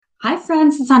Hi,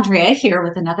 friends. It's Andrea here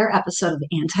with another episode of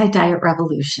Anti Diet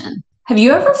Revolution. Have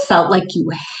you ever felt like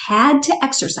you had to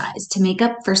exercise to make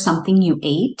up for something you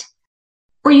ate?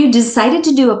 Or you decided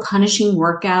to do a punishing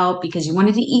workout because you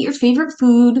wanted to eat your favorite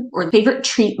food or favorite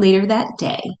treat later that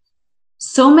day?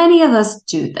 So many of us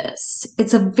do this.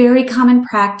 It's a very common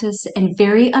practice and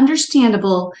very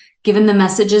understandable given the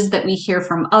messages that we hear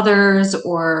from others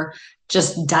or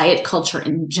just diet culture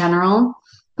in general.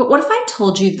 But what if I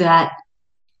told you that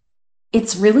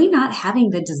it's really not having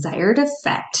the desired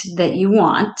effect that you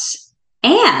want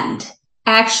and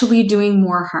actually doing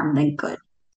more harm than good?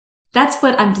 That's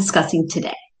what I'm discussing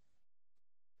today.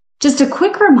 Just a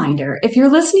quick reminder, if you're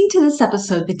listening to this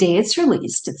episode the day it's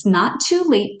released, it's not too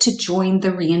late to join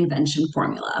the Reinvention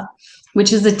Formula,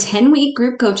 which is a 10-week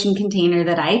group coaching container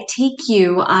that I take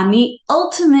you on the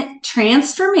ultimate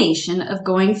transformation of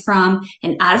going from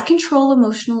an out of control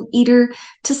emotional eater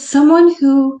to someone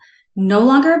who no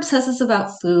longer obsesses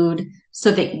about food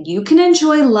so that you can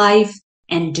enjoy life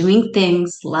and doing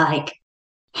things like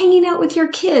hanging out with your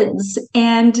kids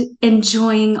and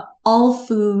enjoying all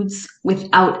foods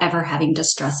without ever having to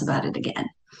stress about it again.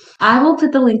 I will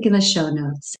put the link in the show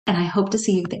notes, and I hope to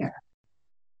see you there.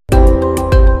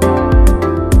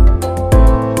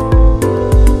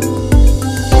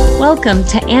 Welcome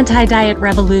to Anti-Diet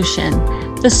Revolution,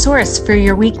 the source for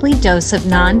your weekly dose of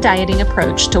non-dieting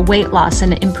approach to weight loss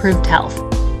and improved health.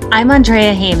 I'm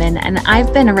Andrea Heyman, and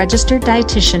I've been a registered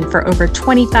dietitian for over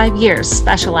 25 years,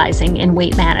 specializing in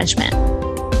weight management.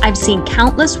 I've seen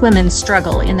countless women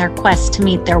struggle in their quest to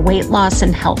meet their weight loss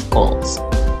and health goals.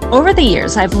 Over the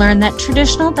years, I've learned that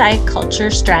traditional diet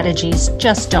culture strategies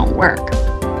just don't work.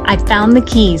 I've found the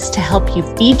keys to help you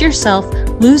feed yourself,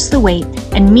 lose the weight,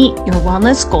 and meet your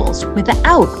wellness goals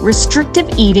without restrictive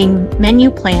eating, menu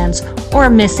plans, or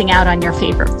missing out on your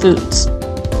favorite foods.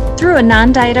 Through a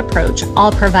non-diet approach,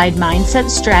 I'll provide mindset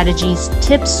strategies,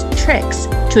 tips, tricks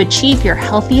to achieve your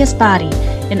healthiest body,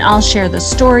 and I'll share the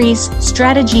stories,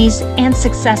 strategies, and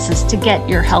successes to get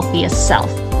your healthiest self.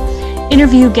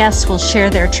 Interview guests will share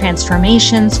their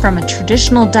transformations from a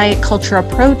traditional diet culture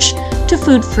approach to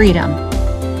food freedom.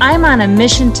 I'm on a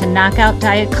mission to knock out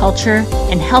diet culture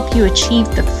and help you achieve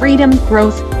the freedom,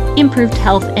 growth, improved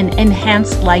health, and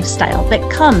enhanced lifestyle that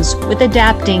comes with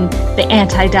adapting the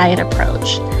anti-diet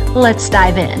approach. Let's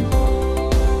dive in.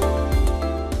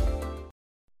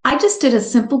 I just did a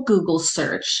simple Google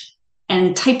search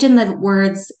and typed in the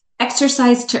words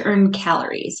exercise to earn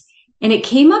calories, and it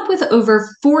came up with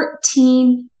over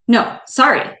 18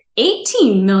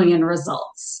 million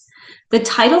results. The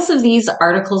titles of these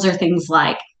articles are things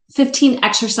like 15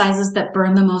 exercises that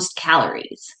burn the most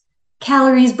calories,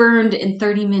 calories burned in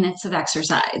 30 minutes of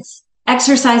exercise,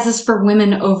 exercises for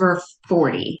women over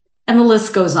 40, and the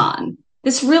list goes on.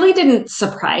 This really didn't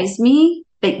surprise me,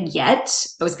 but yet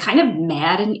I was kind of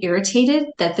mad and irritated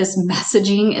that this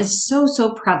messaging is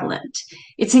so prevalent.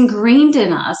 It's ingrained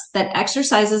in us that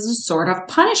exercise is a sort of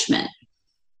punishment,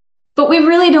 but we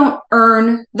really don't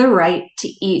earn the right to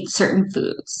eat certain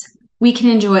foods. We can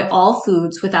enjoy all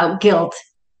foods without guilt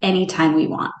anytime we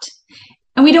want.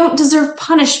 And we don't deserve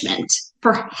punishment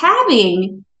for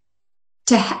having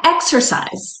to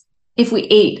exercise if we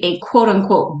ate a quote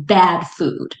unquote bad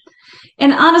food.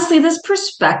 And honestly, this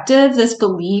perspective, this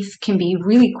belief can be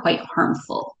really quite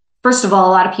harmful. First of all,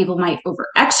 a lot of people might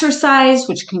over-exercise,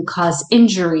 which can cause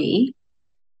injury.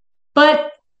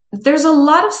 But there's a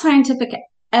lot of scientific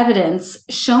evidence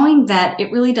showing that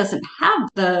it really doesn't have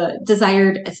the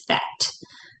desired effect.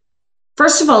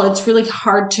 First of all, it's really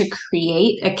hard to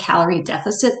create a calorie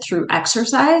deficit through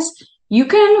exercise. You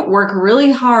can work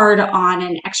really hard on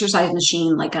an exercise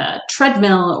machine like a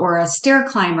treadmill or a stair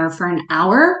climber for an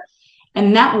hour,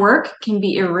 and that work can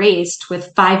be erased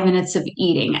with 5 minutes of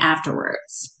eating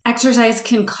afterwards. Exercise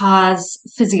can cause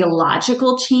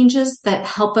physiological changes that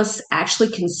help us actually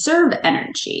conserve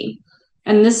energy.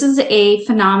 And this is a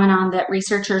phenomenon that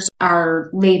researchers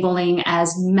are labeling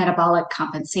as metabolic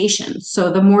compensation.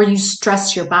 So the more you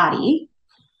stress your body,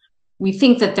 we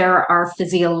think that there are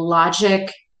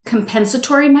physiologic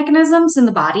compensatory mechanisms in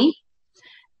the body,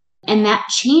 and that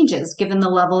changes given the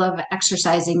level of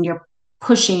exercising you're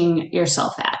pushing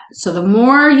yourself at. So the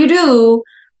more you do,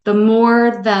 the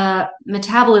more the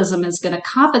metabolism is going to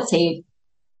compensate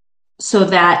so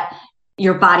that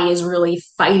your body is really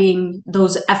fighting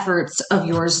those efforts of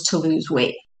yours to lose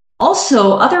weight.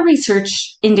 Also, other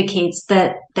research indicates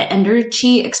that the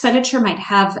energy expenditure might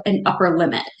have an upper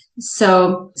limit.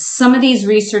 So some of these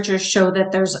researchers show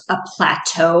that there's a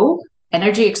plateau.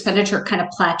 Energy expenditure kind of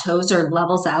plateaus or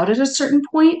levels out at a certain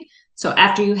point. So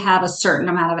after you have a certain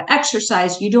amount of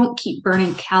exercise, you don't keep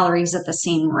burning calories at the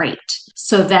same rate.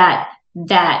 So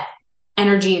that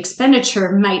energy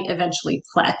expenditure might eventually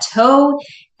plateau.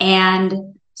 And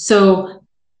so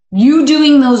you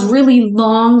doing those really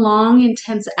long,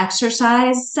 intense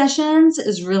exercise sessions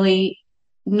is really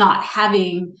not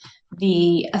having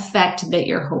the effect that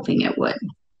you're hoping it would.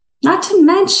 Not to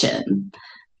mention,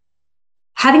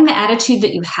 having the attitude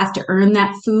that you have to earn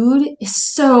that food is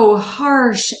so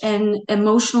harsh and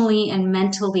emotionally and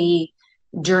mentally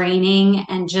draining,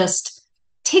 and just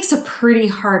takes a pretty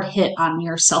hard hit on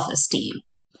your self-esteem.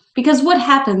 Because what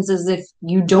happens is if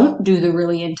you don't do the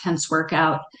really intense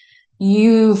workout,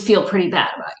 you feel pretty bad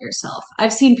about yourself.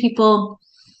 I've seen people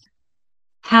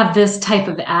have this type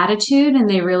of attitude and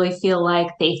they really feel like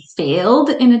they failed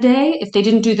in a day if they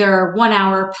didn't do their 1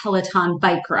 hour Peloton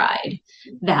bike ride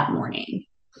that morning.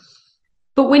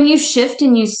 But when you shift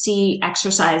and you see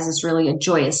exercise as really a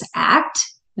joyous act,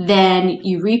 then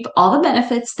you reap all the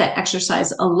benefits that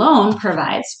exercise alone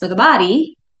provides for the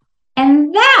body.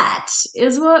 And that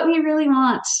is what we really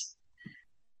want,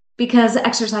 because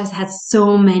exercise has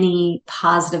so many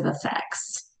positive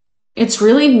effects. It's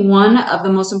really one of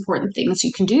the most important things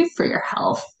you can do for your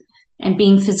health. And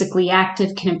being physically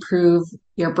active can improve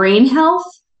your brain health,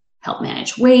 help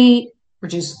manage weight,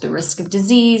 reduce the risk of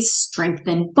disease,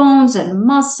 strengthen bones and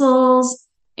muscles,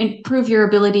 improve your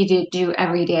ability to do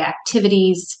everyday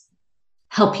activities,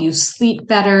 help you sleep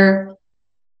better,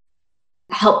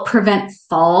 help prevent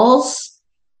falls.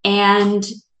 And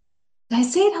did I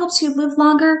say it helps you live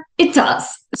longer? It does.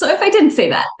 So if I didn't say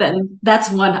that, then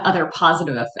that's one other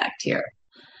positive effect here.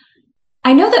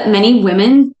 I know that many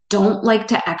women don't like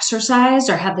to exercise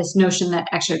or have this notion that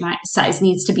exercise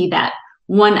needs to be that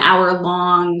 1 hour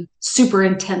long, super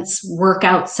intense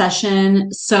workout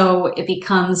session. So it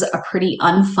becomes a pretty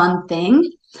unfun thing.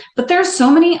 But there are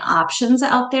so many options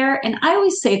out there. And I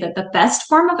always say that the best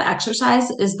form of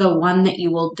exercise is the one that you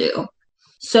will do.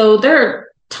 So there are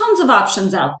tons of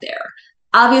options out there.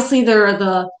 Obviously, there are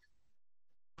the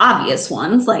obvious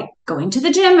ones like going to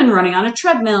the gym and running on a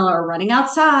treadmill or running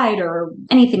outside or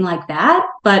anything like that.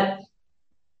 But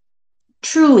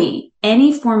truly,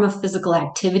 any form of physical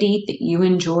activity that you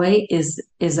enjoy is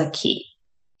a key.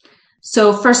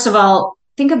 So first of all,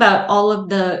 think about all of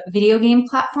the video game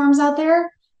platforms out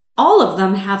there. All of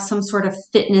them have some sort of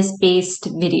fitness-based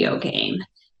video game.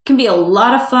 It can be a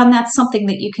lot of fun. That's something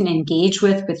that you can engage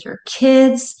with your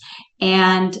kids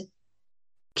and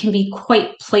can be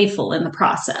quite playful in the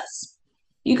process.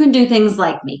 You can do things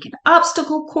like make an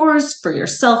obstacle course for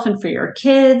yourself and for your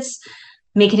kids,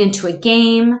 make it into a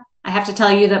game. I have to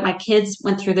tell you that my kids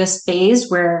went through this phase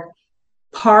where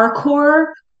parkour,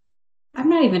 I'm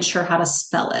not even sure how to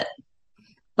spell it,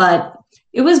 but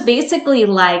it was basically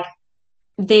like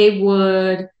they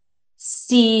would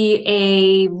see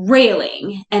a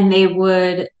railing and they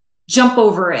would jump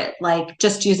over it, like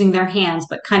just using their hands,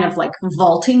 but kind of like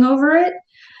vaulting over it.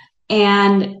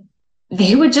 And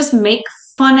they would just make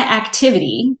fun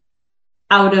activity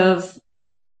out of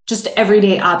just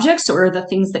everyday objects or the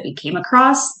things that we came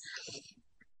across.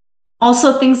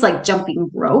 Also, things like jumping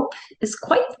rope is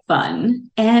quite fun,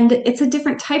 and it's a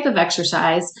different type of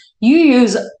exercise.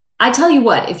 I tell you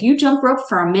what, if you jump rope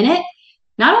for a minute,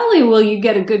 not only will you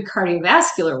get a good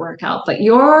cardiovascular workout, but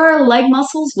your leg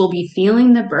muscles will be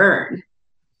feeling the burn.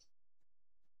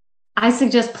 I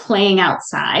suggest playing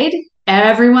outside.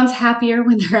 Everyone's happier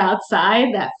when they're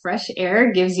outside. That fresh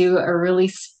air gives you a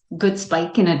really good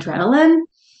spike in adrenaline.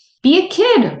 Be a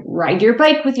kid, ride your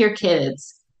bike with your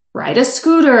kids, ride a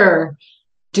scooter,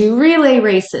 do relay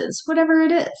races, whatever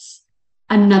it is.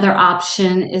 Another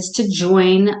option is to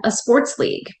join a sports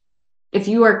league. If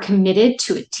you are committed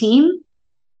to a team,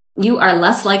 you are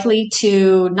less likely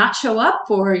to not show up,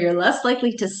 or you're less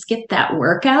likely to skip that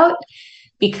workout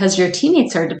because your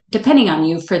teammates are depending on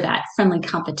you for that friendly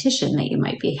competition that you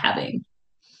might be having.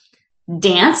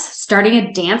 Starting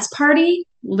a dance party,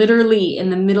 literally in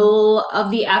the middle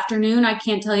of the afternoon. I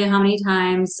can't tell you how many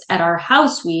times at our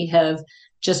house we have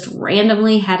just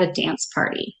randomly had a dance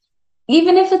party,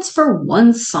 even if it's for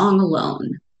one song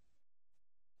alone.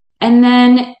 And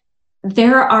then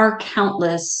there are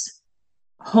countless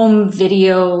home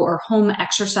video or home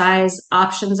exercise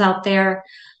options out there.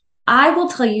 I will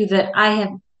tell you that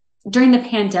during the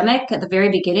pandemic, at the very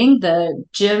beginning, the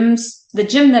gym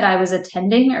that I was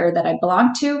attending or that I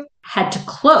belonged to had to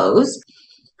close.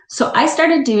 So I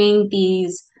started doing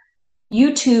these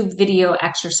YouTube video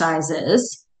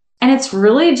exercises, and it's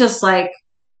really just like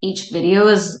each video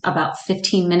is about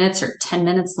 15 minutes or 10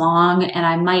 minutes long, and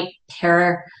I might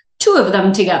pair two of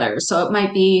them together. So it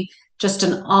might be just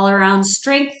an all-around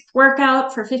strength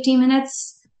workout for 15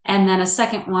 minutes, and then a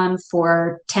second one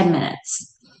for 10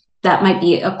 minutes. That might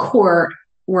be a core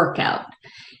workout.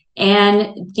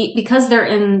 And because they're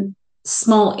in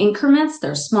small increments,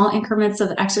 there's small increments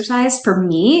of exercise. For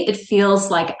me, it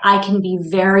feels like I can be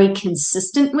very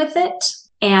consistent with it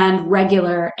and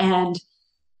regular. And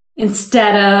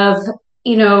instead of,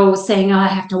 saying, oh, I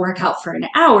have to work out for an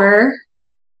hour,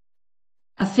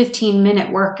 a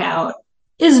 15-minute workout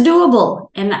is doable.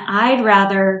 And I'd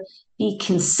rather be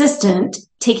consistent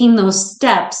taking those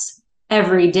steps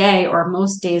every day or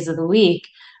most days of the week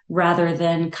rather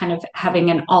than kind of having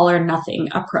an all or nothing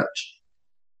approach.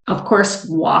 Of course,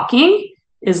 walking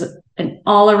is an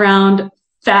all-around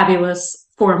fabulous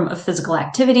form of physical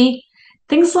activity.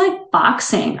 Things like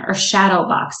boxing or shadow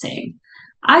boxing.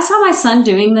 I saw my son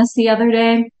doing this the other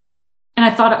day, and I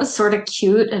thought it was sort of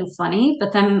cute and funny,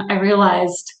 but then I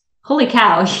realized, holy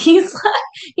cow, he's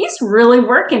really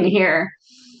working here.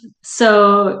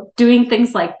 So doing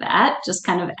things like that, just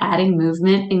kind of adding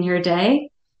movement in your day,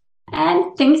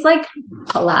 and things like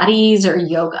Pilates or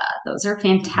yoga. Those are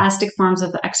fantastic forms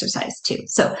of exercise too.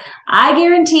 So I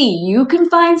guarantee you can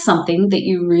find something that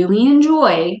you really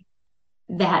enjoy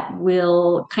that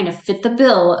will kind of fit the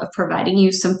bill of providing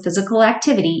you some physical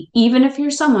activity, even if you're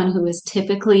someone who is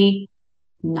typically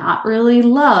not really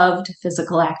loved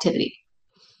physical activity.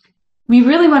 We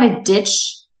really want to ditch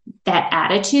that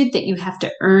attitude that you have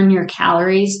to earn your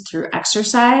calories through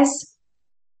exercise.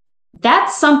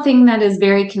 That's something that is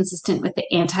very consistent with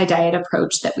the anti-diet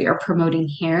approach that we are promoting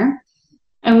here.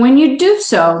 And when you do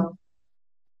so,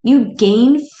 you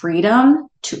gain freedom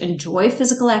to enjoy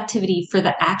physical activity for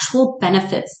the actual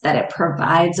benefits that it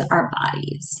provides our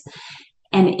bodies.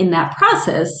 And in that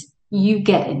process, you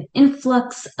get an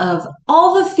influx of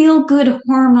all the feel-good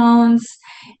hormones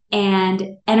and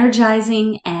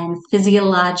energizing and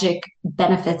physiologic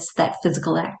benefits that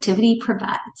physical activity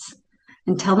provides.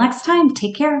 Until next time,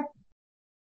 take care.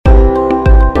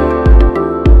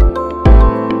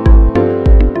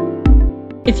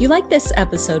 If you like this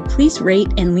episode, please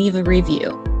rate and leave a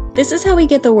review. This is how we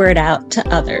get the word out to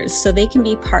others so they can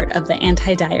be part of the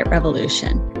anti-diet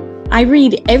revolution. I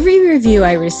read every review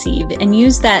I receive and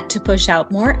use that to push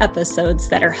out more episodes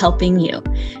that are helping you.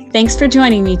 Thanks for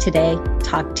joining me today.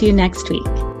 Talk to you next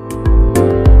week.